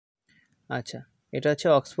আচ্ছা, এটা হচ্ছে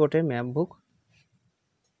অক্সফোর্ডের map book,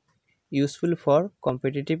 useful for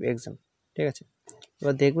competitive exam. ঠিক আছে,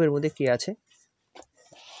 এবার দেখবো এর মধ্যে কী আছে।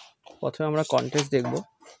 প্রথমে আমরা কন্টেন্টস দেখব।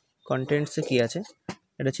 কন্টেন্টসে কী আছে,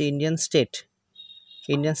 এটা হচ্ছে ইন্ডিয়ান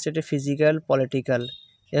স্টেটের ফিজিক্যাল, পলিটিক্যাল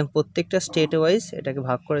এবং প্রত্যেকটা স্টেট ওয়াইজ এটাকে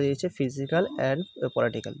ভাগ করে দিয়েছে, ফিজিক্যাল অ্যান্ড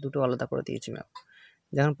পলিটিক্যাল দুটো আলাদা করে দিয়েছে ম্যাপ।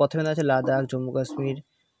 যেমন প্রথমে আছে লাদাখ, জম্মু কাশ্মীর,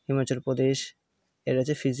 হিমাচল প্রদেশ, এটা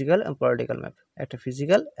হচ্ছে ফিজিক্যাল অ্যান্ড পলিটিক্যাল ম্যাপ, একটা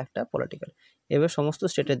ফিজিক্যাল একটা পলিটিক্যাল। এবার সমস্ত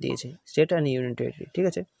স্টেটের দিয়েছে, স্টেট অ্যান্ড ইউনিয়ন টেরিটরি। ঠিক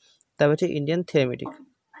আছে, তারপর হচ্ছে Indian থেমেটিক,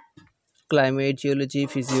 climate, geology,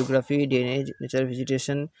 physiography, drainage, nature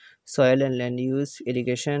vegetation, soil and land use,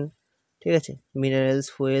 irrigation, ঠিক আছে, মিনারেলস,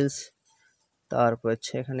 ফুয়েলস, তারপর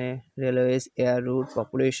হচ্ছে এখানে railways, air root,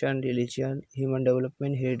 population, religion, human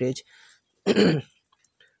development, heritage,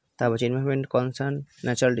 তারপর হচ্ছে এনভায়রনমেন্ট কনসার্ন,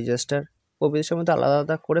 ন্যাচারাল ডিজাস্টার, প্রভৃতির সম্বন্ধে আলাদা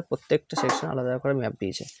আলাদা করে প্রত্যেকটা সেকশন আলাদা করে ম্যাপ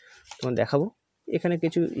দিয়েছে। তোমার দেখাবো এখানে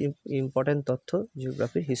কিছু ইম্পর্টেন্ট তথ্য,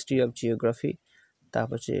 জিওগ্রাফি, হিস্ট্রি অফ জিওগ্রাফি,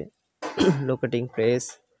 তারপর হচ্ছে locating place,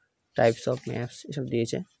 types of maps এসব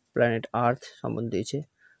দিয়েছে, প্ল্যানেট আর্থ সম্বন্ধে দিয়েছে।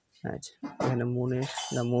 আচ্ছা, এখানে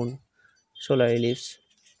moon, solar ellipse,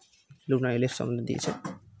 lunar ellipse সম্বন্ধে দিয়েছে।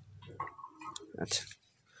 আচ্ছা,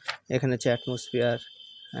 এখানে হচ্ছে অ্যাটমসফিয়ার,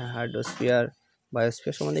 হাইড্রোস্ফিয়ার,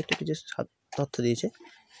 বায়োস্ফিয়ার সম্বন্ধে একটু কিছু তথ্য দিয়েছে।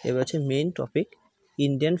 এবার হচ্ছে মেইন টপিক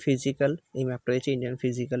ইন্ডিয়ান ফিজিক্যাল, এই ম্যাপটা রয়েছে ইন্ডিয়ান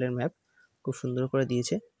ফিজিক্যালের ম্যাপ, খুব সুন্দর করে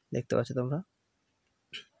দিয়েছে, দেখতে পাচ্ছ তোমরা।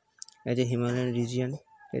 এই যে হিমালয়ান রিজিয়ন,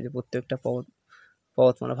 এই যে প্রত্যেকটা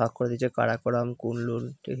পর্বতমালা ভাগ করে দিয়েছে, কারাকোরাম, কুনলুন,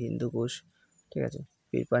 হিন্দুকুশ, ঠিক আছে,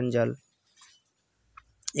 পীরপাঞ্জাল,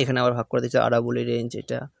 এখানে আবার ভাগ করে দিয়েছে আরাবলি রেঞ্জ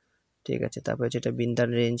এটা, ঠিক আছে, তারপরে হচ্ছে এটা বিন্দান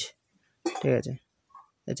রেঞ্জ, ঠিক আছে,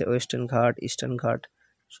 আচ্ছা ওয়েস্টার্ন ঘাট, ইস্টার্ন ঘাট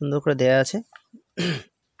সুন্দর করে দেয়া আছে।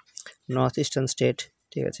 নর্থ ইস্টার্ন স্টেট,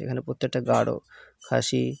 ঠিক আছে, এখানে প্রত্যেকটা গাঢ়,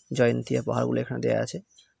 খাসি, জয়ন্তিয়া পাহাড়গুলো এখানে দেওয়া আছে,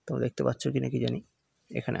 তোমরা দেখতে পাচ্ছ কি না কি জানি,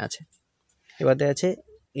 এখানে আছে। এবার দেওয়া আছে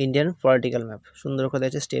ইন্ডিয়ান পলিটিক্যাল ম্যাপ, সুন্দর করে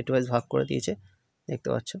দেওয়া আছে, স্টেট ওয়াইজ ভাগ করে দিয়েছে, দেখতে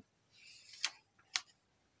পাচ্ছ।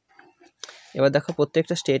 এবার দেখো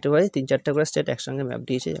প্রত্যেকটা স্টেট ওয়াইজ 3-4টা করে স্টেট একসঙ্গে ম্যাপ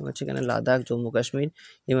দিয়েছে, যেমন হচ্ছে এখানে লাদাখ, জম্মু কাশ্মীর,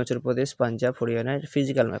 হিমাচল প্রদেশ, পাঞ্জাব, হরিয়ানার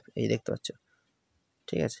ফিজিক্যাল ম্যাপ, এই দেখতে পাচ্ছ,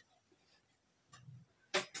 ঠিক আছে।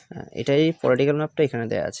 হ্যাঁ, এটাই পলিটিক্যাল ম্যাপটা এখানে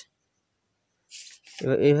দেওয়া আছে।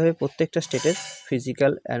 এবার এইভাবে প্রত্যেকটা স্টেটের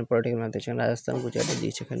ফিজিক্যাল অ্যান্ড পলিটিক্যাল ম্যাপ দিয়েছে, রাজস্থান, গুজরাটে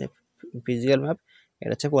দিয়েছে এখানে ফিজিক্যাল ম্যাপ,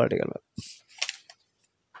 এটা হচ্ছে পলিটিক্যাল ম্যাপ।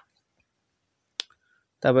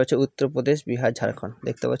 তারপর হচ্ছে উত্তরপ্রদেশ, বিহার, ঝাড়খণ্ড,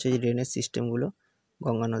 দেখতে পাচ্ছ যে ড্রেনেজ সিস্টেমগুলো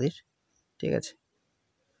গঙ্গা নদীর, ঠিক আছে।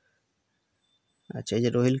 আচ্ছা, এই যে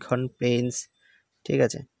রোহিলখন্ড প্লেন্স, ঠিক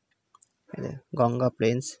আছে, এই যে Ganga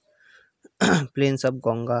planes, planes of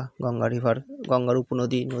Ganga, Ganga river, গঙ্গার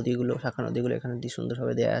উপনদী, নদীগুলো, শাখা নদীগুলো এখানে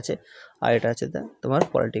সুন্দরভাবে দেওয়া আছে। আর এটা আছে তোমার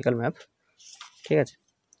পলিটিক্যাল ম্যাপ, ঠিক আছে।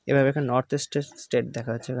 এভাবে এখানে নর্থ ইস্টের স্টেট দেখা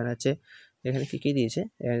যাচ্ছে, এখানে আছে, এখানে কী কী দিয়েছে,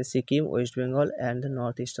 এখানে Sikkim, West Bengal and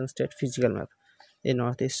north eastern state physical map, এই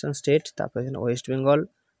নর্থ ইস্টার্ন স্টেট, তারপরে এখানে ওয়েস্ট বেঙ্গল,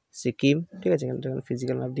 সিকিম, ঠিক আছে, এখানে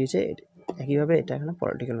ফিজিক্যাল ম্যাপ দিয়েছে। একইভাবে এটা এখানে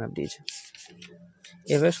পলিটিক্যাল ম্যাপ দিয়েছে।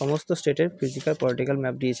 এভাবে সমস্ত স্টেটের ফিজিক্যাল, পলিটিক্যাল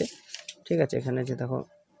ম্যাপ দিয়েছে, ঠিক আছে। এখানে যে দেখো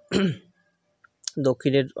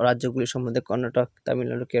দক্ষিণের রাজ্যগুলি সম্বন্ধে কর্ণাটক,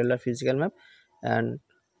 তামিলনাড়ু, কেরালার physical map and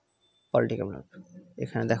political map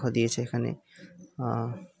এখানে দেখো দিয়েছে। এখানে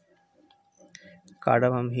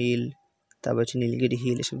কার্ডামাম হিল, তারপর হচ্ছে নীলগিরি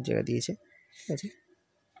হিল, এসব জায়গা দিয়েছে, ঠিক আছে।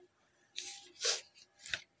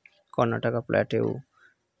 কর্ণাটকা প্ল্যাটেও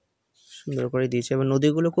সুন্দর করে দিয়েছে, এবং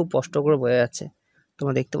নদীগুলো খুব স্পষ্ট করে বোঝা যাচ্ছে,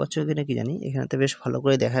 তোমরা দেখতে পাচ্ছ কিনা কি জানি, এখানেতে বেশ ভালো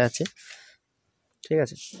করে দেখা যাচ্ছে, ঠিক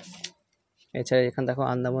আছে। এছাড়া এখানে দেখো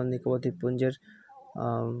আন্দামান নিকোবর দ্বীপপুঞ্জের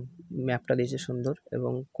ম্যাপটা দিয়েছে সুন্দর,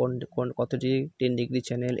 এবং কোন কতটি 10 ডিগ্রি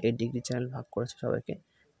চ্যানেল, 8 ডিগ্রি চ্যানেল ভাগ করেছে সবাইকে,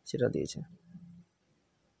 সেটা দিয়েছে,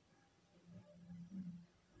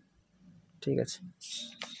 ঠিক আছে।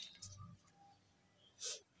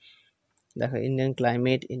 দেখো ইন্ডিয়ান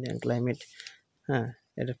ক্লাইমেট, হ্যাঁ,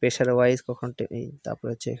 এটা প্রেশার ওয়াইজ কখন, তারপর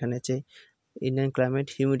হচ্ছে এখানে হচ্ছে ইন্ডিয়ান ক্লাইমেট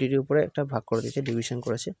হিউমিডিটির উপরে একটা ভাগ করে দিয়েছে, ডিভিশন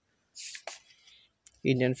করেছে।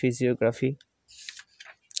 ইন্ডিয়ান ফিজিওগ্রাফি,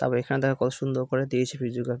 তারপর এখানে দেখো কত সুন্দর করে দিয়েছে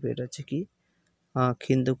ফিজিওগ্রাফি, এটা হচ্ছে কি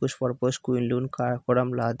হিন্দুকুশ পর্বত, কুইনলুন, কারাকোরাম,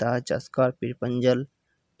 লাদাখ, জাস্কার, পীরপাঞ্জাল,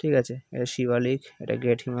 ঠিক আছে, এটা শিবালিক, এটা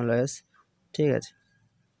গ্রেট হিমালয়াস, ঠিক আছে।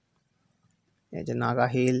 এই যে নাগা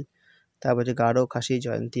হিল, তারপর হচ্ছে গারো, খাসি,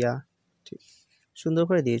 জয়ন্তিয়া, ঠিক সুন্দর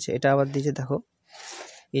করে দিয়েছে। এটা আবার দিয়েছে দেখো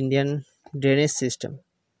ইন্ডিয়ান ড্রেনেজ সিস্টেম,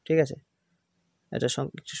 ঠিক আছে, এটা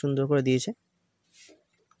কিছু সুন্দর করে দিয়েছে।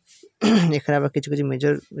 এখানে আবার কিছু কিছু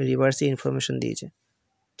মেজর রিভার্সি ইনফরমেশন দিয়েছে,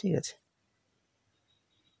 ঠিক আছে,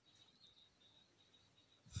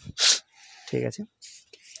 ঠিক আছে।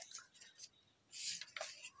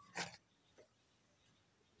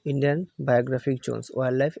 Indian biographic Jones,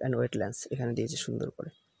 wild life and wetlands এখানে দিয়েছে সুন্দর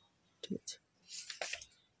করে, ঠিক আছে,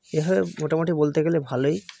 এভাবে মোটামুটি বলতে গেলে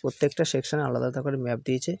ভালোই, প্রত্যেকটা সেকশনে আলাদা আলাদা করে ম্যাপ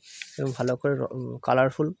দিয়েছে এবং ভালো করে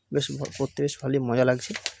কালারফুল, বেশ পড়তে বেশ ভালোই মজা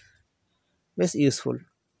লাগছে, বেশ ইউজফুল।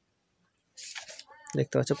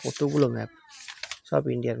 দেখতে পাচ্ছ কতগুলো ম্যাপ, সব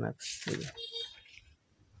ইন্ডিয়ার ম্যাপ।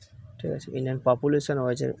 ঠিক আছে, ইন্ডিয়ান পপুলেশন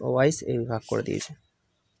ওয়াইজ এই ভাগ করে দিয়েছে।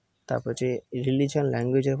 তারপর হচ্ছে রিলিজিয়ান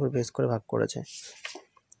ল্যাঙ্গুয়েজের উপর বেস করে ভাগ করেছে।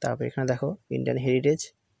 তারপর এখানে দেখো ইন্ডিয়ান হেরিটেজ,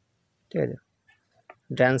 ঠিক আছে,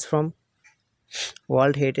 dance from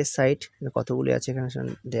world heritage site কতগুলি আছে এখানে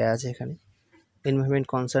দেওয়া আছে। এখানে এনভায়রনমেন্ট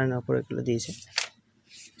কনসার্নের ওপর এগুলো দিয়েছে,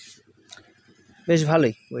 বেশ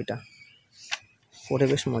ভালোই বইটা, পড়ে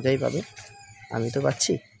বেশ মজাই পাবে, আমি তো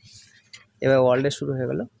পাচ্ছি। এবার ওয়ার্ল্ডের শুরু হয়ে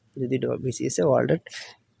গেল, যদি WBCS ওয়ার্ল্ডের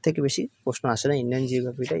থেকে বেশি প্রশ্ন আসে না, ইন্ডিয়ান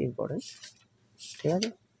জিওগ্রাফিটা ইম্পর্টেন্ট। ঠিক আছে,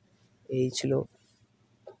 এই ছিল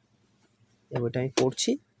এই বইটা, আমি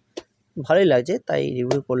পড়ছি, ভালোই লাগছে তাই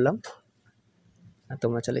রিভিউ করলাম, আর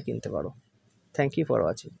তোমরা চাইলে কিনতে পারো। Thank you for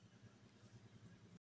watching.